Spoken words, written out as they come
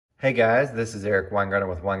Hey guys, this is Eric Weingartner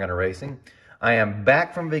with Weingartner Racing. I am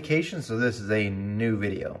back from vacation, so this is a new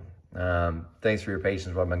video. Thanks for your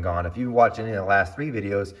patience while I've been gone. If you watched any of the last three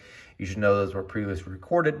videos, you should know those were previously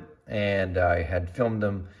recorded, and I had filmed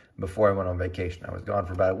them before I went on vacation. I was gone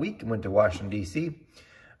for about a week and went to Washington, D.C.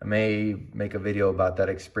 I may make a video about that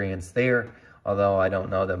experience there, although I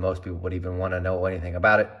don't know that most people would even want to know anything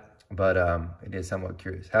about it, but it is somewhat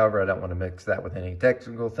curious. However, I don't want to mix that with any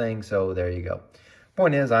technical things, so there you go.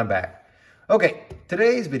 Point is, I'm back. Okay,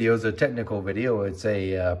 today's video is a technical video. It's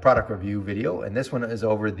a product review video, and this one is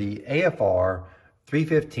over the AFR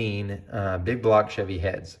 315 big block Chevy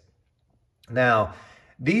heads. Now,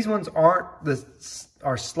 these ones are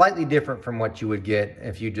slightly different from what you would get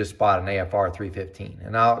if you just bought an AFR 315,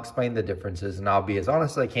 and I'll explain the differences, and I'll be as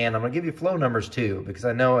honest as I can. I'm going to give you flow numbers too, because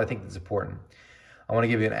I think it's important. I want to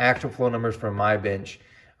give you an actual flow numbers from my bench.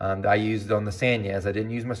 I used on the Sanyas. I didn't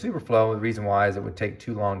use my Superflow. The reason why is it would take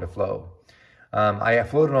too long to flow. I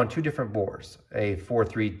floated on two different bores, a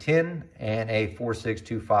 4310 and a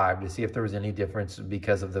 4625, to see if there was any difference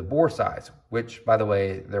because of the bore size, which, by the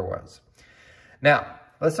way, there was. Now,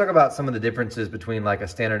 let's talk about some of the differences between like a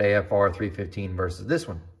standard AFR 315 versus this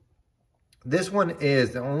one. This one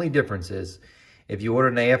is, the only difference is, if you order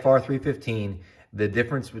an AFR 315, the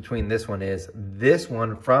difference between this one is, this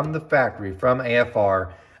one from the factory, from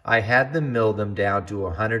AFR, I had them mill them down to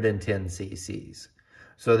 110 cc's.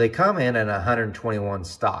 So they come in at 121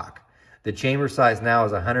 stock. The chamber size now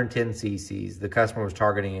is 110 cc's. The customer was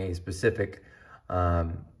targeting a specific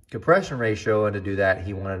compression ratio, and to do that,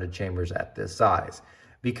 he wanted the chambers at this size.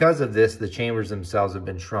 Because of this, the chambers themselves have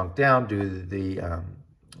been shrunk down due to the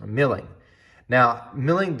milling. Now,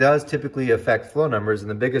 milling does typically affect flow numbers, and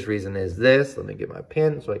the biggest reason is this. Let me get my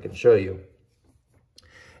pen so I can show you.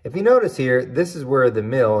 If you notice here, this is where the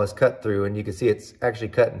mill is cut through, and you can see it's actually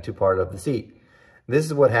cut into part of the seat. This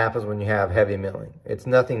is what happens when you have heavy milling. It's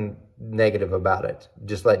nothing negative about it,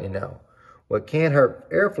 just letting you know. What can hurt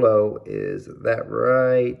airflow is that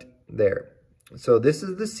right there. So this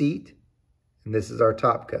is the seat, and this is our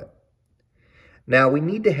top cut. Now, we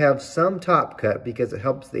need to have some top cut because it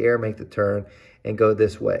helps the air make the turn and go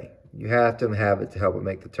this way. You have to have it to help it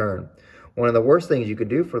make the turn. One of the worst things you could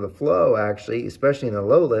do for the flow, actually, especially in the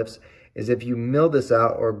low lifts, is if you mill this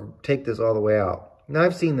out or take this all the way out. Now,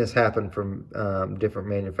 I've seen this happen from different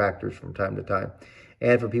manufacturers from time to time,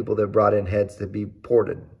 and for people that brought in heads to be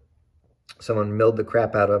ported. Someone milled the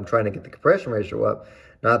crap out of them trying to get the compression ratio up,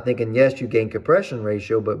 not thinking, yes, you gain compression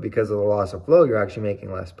ratio, but because of the loss of flow, you're actually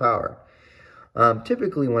making less power.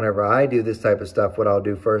 Typically, whenever I do this type of stuff, what I'll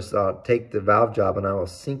do first, I'll take the valve job and I will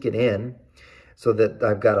sink it in so that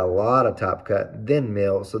I've got a lot of top cut, then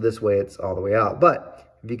mill, so this way it's all the way out.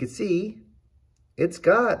 But if you can see, it's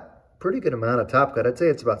got pretty good amount of top cut. I'd say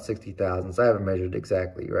it's about 60 thousandths. I haven't measured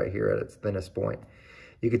exactly right here at its thinnest point.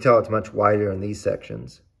 You can tell it's much wider in these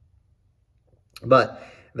sections. But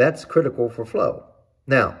that's critical for flow.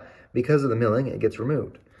 Now, because of the milling, it gets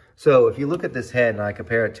removed. So if you look at this head and I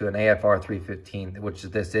compare it to an AFR 315, which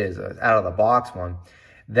this is, out of the box one,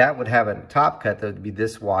 that would have a top cut that would be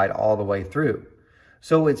this wide all the way through.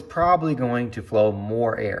 So it's probably going to flow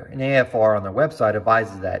more air. And AFR on their website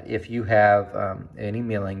advises that if you have any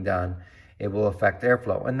milling done, it will affect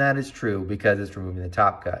airflow. And that is true because it's removing the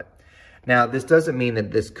top cut. Now, this doesn't mean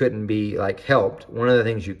that this couldn't be like helped. One of the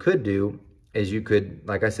things you could do is you could,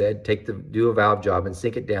 like I said, do a valve job and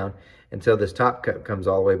sink it down until this top cut comes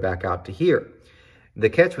all the way back out to here. The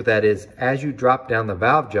catch with that is, as you drop down the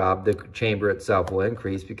valve job, the chamber itself will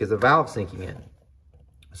increase because the valve's sinking in.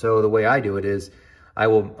 So the way I do it is, I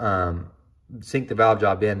will sink the valve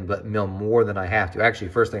job in, but mill more than I have to. Actually,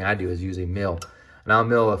 first thing I do is use a mill. And I'll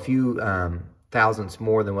mill a few thousandths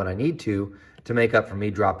more than what I need to make up for me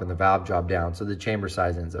dropping the valve job down so the chamber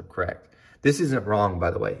size ends up correct. This isn't wrong,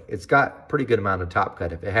 by the way. It's got pretty good amount of top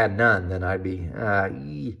cut. If it had none, then I'd be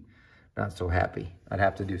not so happy. I'd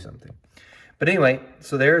have to do something. But anyway,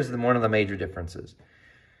 so there's one of the major differences.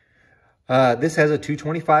 This has a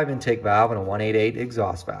 225 intake valve and a 188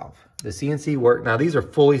 exhaust valve. The CNC work, now these are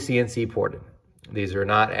fully CNC ported. These are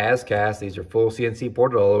not as cast, these are full CNC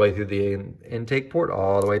ported all the way through the intake port,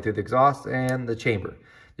 all the way through the exhaust and the chamber.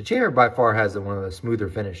 The chamber by far has one of the smoother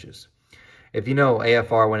finishes. If you know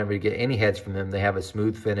AFR, whenever you get any heads from them, they have a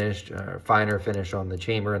smooth finish, finer finish on the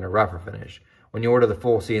chamber and a rougher finish. When you order the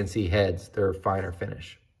full CNC heads, they're a finer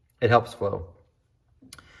finish. It helps flow.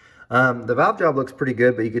 The valve job looks pretty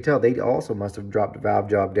good, but you can tell they also must have dropped the valve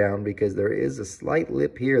job down because there is a slight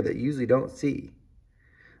lip here that you usually don't see.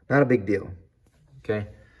 Not a big deal, okay?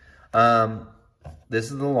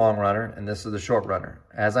 This is the long runner and this is the short runner.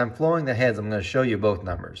 As I'm flowing the heads, I'm going to show you both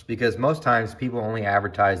numbers because most times people only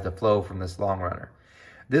advertise the flow from this long runner.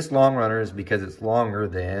 This long runner is because it's longer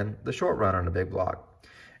than the short runner on a big block.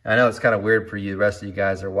 And I know it's kind of weird for you, the rest of you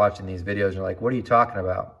guys that are watching these videos. You're like, what are you talking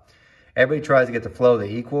about? Everybody tries to get the flow they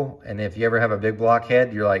equal. And if you ever have a big block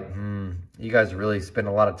head, you're like, you guys really spend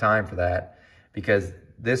a lot of time for that because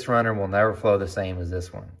this runner will never flow the same as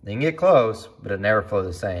this one. They can get close, but it never flow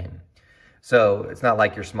the same. So it's not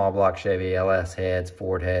like your small block Chevy, LS heads,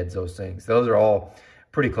 Ford heads, those things. Those are all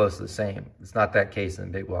pretty close to the same. It's not that case in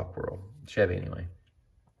the big block world, Chevy anyway.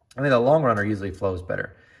 I mean, the long runner usually flows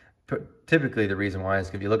better. Typically, the reason why is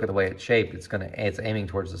if you look at the way it's shaped, it's aiming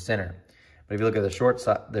towards the center. But if you look at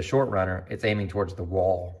the short runner, it's aiming towards the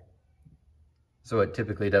wall. So it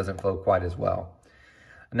typically doesn't flow quite as well.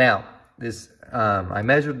 Now, this I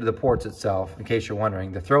measured the ports itself, in case you're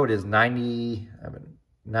wondering. The throat is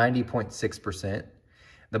 90.6%.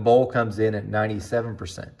 The bowl comes in at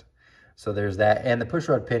 97%. So there's that. And the push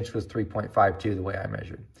rod pinch was 3.52 the way I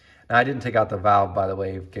measured. Now I didn't take out the valve, by the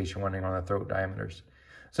way, in case you're wondering on the throat diameters.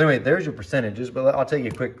 So anyway, there's your percentages, but I'll take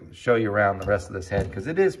you a quick show you around the rest of this head because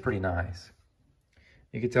it is pretty nice.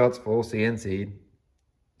 You can tell it's full CNC'd.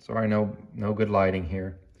 Sorry, no good lighting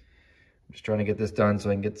here. I'm just trying to get this done so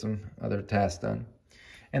I can get some other tasks done.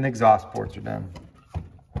 And the exhaust ports are done.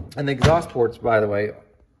 And the exhaust ports, by the way,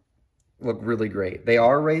 look really great. They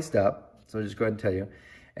are raised up, so I'll just go ahead and tell you.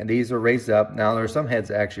 And these are raised up. Now, there are some heads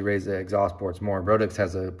that actually raise the exhaust ports more. Brodix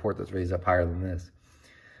has a port that's raised up higher than this.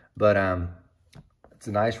 But it's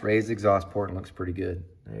a nice raised exhaust port and looks pretty good.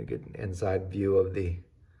 You get an inside view of the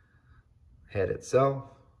head itself.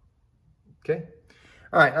 Okay.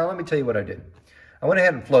 All right, now let me tell you what I did. I went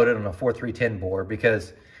ahead and floated on a 4310 bore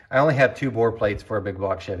because I only have 2 bore plates for a big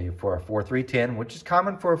block Chevy, for a 4310, which is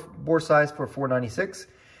common for a bore size for a 496.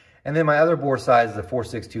 And then my other bore size is a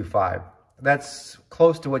 4625. That's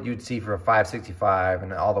close to what you'd see for a 565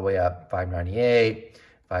 and all the way up 598,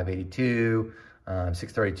 582,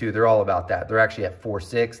 632. They're all about that. They're actually at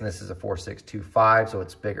 4.6 and this is a 4.625, so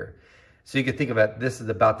it's bigger. So you can think about this is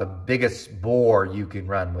about the biggest bore you can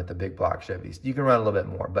run with the big block Chevys. You can run a little bit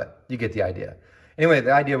more, but you get the idea. Anyway,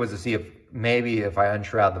 the idea was to see if maybe if I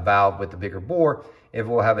unshroud the valve with the bigger bore, if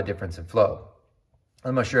we'll have a difference in flow.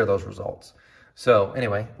 I'm going to share those results. So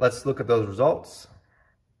anyway, let's look at those results.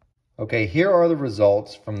 Okay, here are the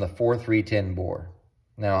results from the 4310 bore.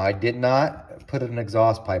 Now, I did not put an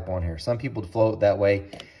exhaust pipe on here. Some people float that way.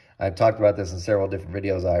 I've talked about this in several different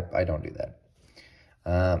videos. I don't do that.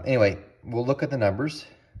 Anyway, we'll look at the numbers.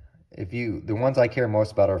 The ones I care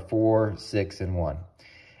most about are 4, 6, and 1.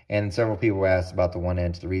 And several people asked about the 1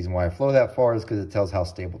 inch. The reason why I flow that far is because it tells how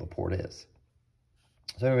stable the port is.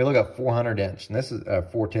 So anyway, we look at 400 inch, and this is a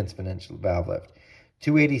 4/10 of an inch valve lift.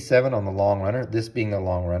 287 on the long runner, this being the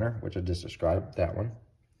long runner, which I just described, that one.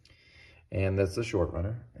 And that's the short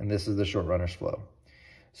runner, and this is the short runner's flow.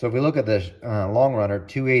 So if we look at the long runner,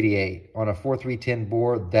 288 on a 4310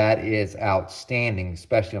 bore, that is outstanding,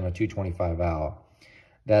 especially on a 225 valve.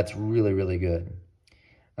 That's really, really good.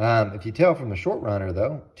 If you tell from the short runner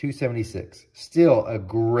though, 276, still a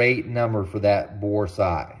great number for that bore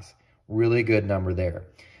size. Really good number there.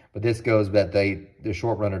 But this goes that the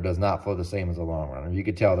short runner does not flow the same as the long runner. You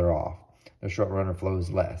could tell they're off. The short runner flows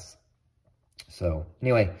less. So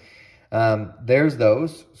anyway, there's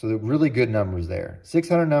those. So the really good numbers there.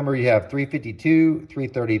 600 number, you have 352,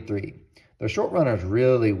 333. The short runner is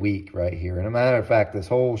really weak right here. And a matter of fact, this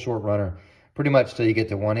whole short runner, pretty much till you get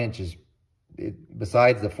to 1 inch,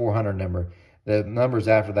 besides the 400 number, the numbers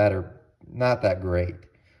after that are not that great.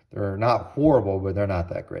 They're not horrible, but they're not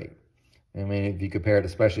that great. I mean, if you compare it,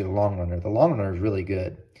 especially the long runner is really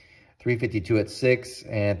good. 352 at 6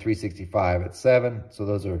 and 365 at 7. So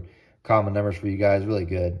those are common numbers for you guys, really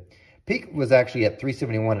good. Peak was actually at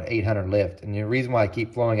 371 at 800 lift. And the reason why I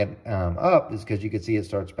keep flowing it up is because you can see it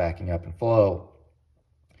starts backing up and flow.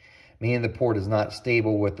 Meaning the port is not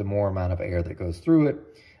stable with the more amount of air that goes through it.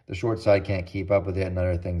 The short side can't keep up with it and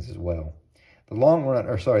other things as well.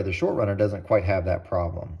 The short runner doesn't quite have that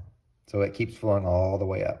problem. So it keeps flowing all the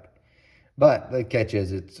way up. But the catch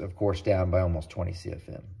is it's, of course, down by almost 20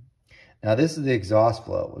 CFM. Now, this is the exhaust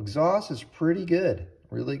flow. Exhaust is pretty good,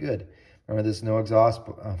 really good. Remember, there's no exhaust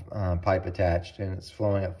pipe attached, and it's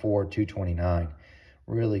flowing at 4,229.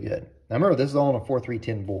 Really good. Now, remember, this is all on a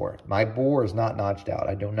 4310 bore. My bore is not notched out.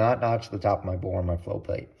 I do not notch the top of my bore on my flow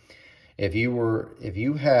plate. If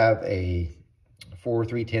you have a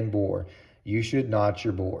 4310 bore, you should notch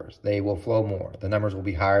your bores. They will flow more. The numbers will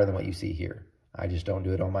be higher than what you see here. I just don't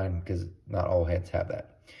do it on mine because not all heads have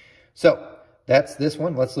that. So that's this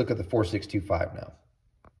one. Let's look at the 4625 now.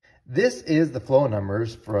 This is the flow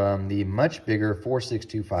numbers from the much bigger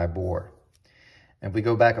 4625 bore. And if we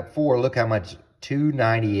go back up 4, look how much,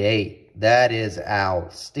 298. That is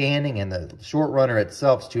outstanding. And the short runner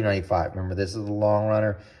itself is 295. Remember, this is the long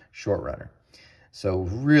runner, short runner. So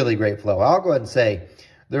really great flow. I'll go ahead and say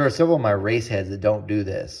there are several of my race heads that don't do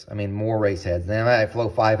this. I mean, more race heads. They might flow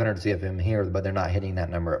 500 CFM here, but they're not hitting that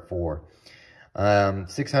number at 4.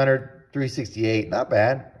 600, 368, not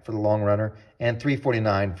bad for the long runner, and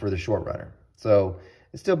 349 for the short runner. So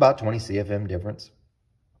it's still about 20 CFM difference.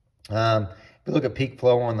 If you look at peak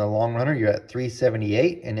flow on the long runner, you're at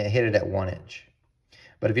 378, and it hit it at 1 inch.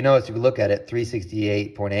 But if you notice, if you look at it,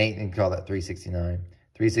 368.8, and call that 369,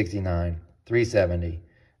 369, 370,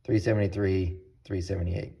 373,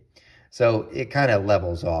 378. So it kind of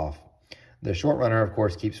levels off. The short runner, of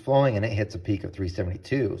course, keeps flowing, and it hits a peak of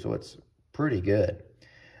 372, so it's pretty good.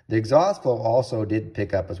 The exhaust flow also did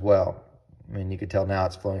pick up as well. I mean, you could tell now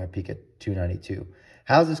it's flowing a peak at 292.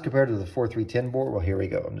 How's this compared to the 4310 bore? Well, here we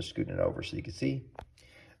go. I'm just scooting it over so you can see.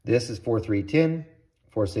 This is 4310,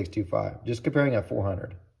 4625. Just comparing at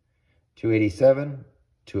 400. 287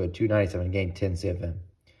 to a 297, again, 10 CFM.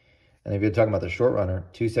 And if you're talking about the short runner,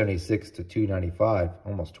 276 to 295,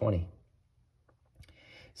 almost 20.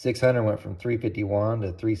 600 went from 351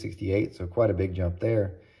 to 368, so quite a big jump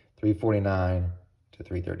there. 349 to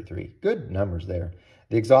 333. Good numbers there.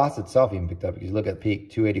 The exhaust itself even picked up. If you look at peak,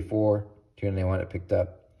 284, 291, it picked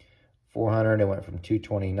up. 400, it went from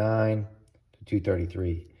 229 to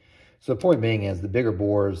 233. So the point being is the bigger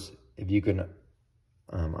bores, if you can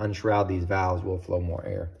unshroud these valves, will flow more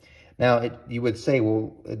air. Now, you would say,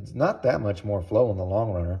 well, it's not that much more flow in the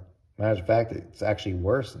long runner. Matter of fact, it's actually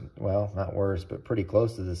worse. Well, not worse, but pretty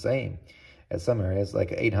close to the same. At some areas,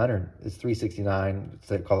 like 800, it's 369,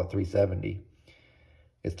 they call it 370.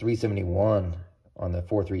 It's 371 on the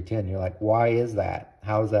 4310. You're like, why is that?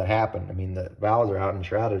 How does that happen? I mean, the valves are out and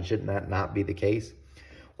shrouded. Shouldn't that not be the case?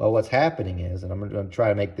 Well, what's happening is, and I'm going to try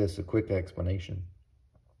to make this a quick explanation.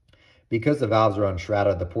 Because the valves are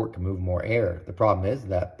unshrouded, the port can move more air. The problem is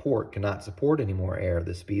that port cannot support any more air.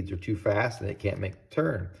 The speeds are too fast and it can't make the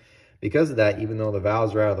turn. Because of that, even though the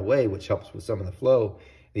valves are out of the way, which helps with some of the flow,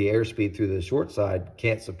 the airspeed through the short side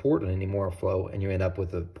can't support any more flow, and you end up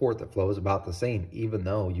with a port that flows about the same, even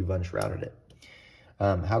though you've unshrouded it.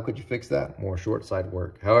 How could you fix that? More short side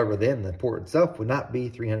work. However, then the port itself would not be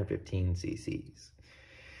 315 cc's.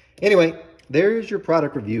 Anyway, there's your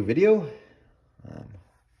product review video.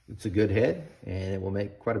 It's a good head, and it will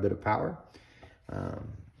make quite a bit of power.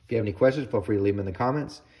 If you have any questions, feel free to leave them in the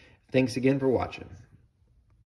comments. Thanks again for watching.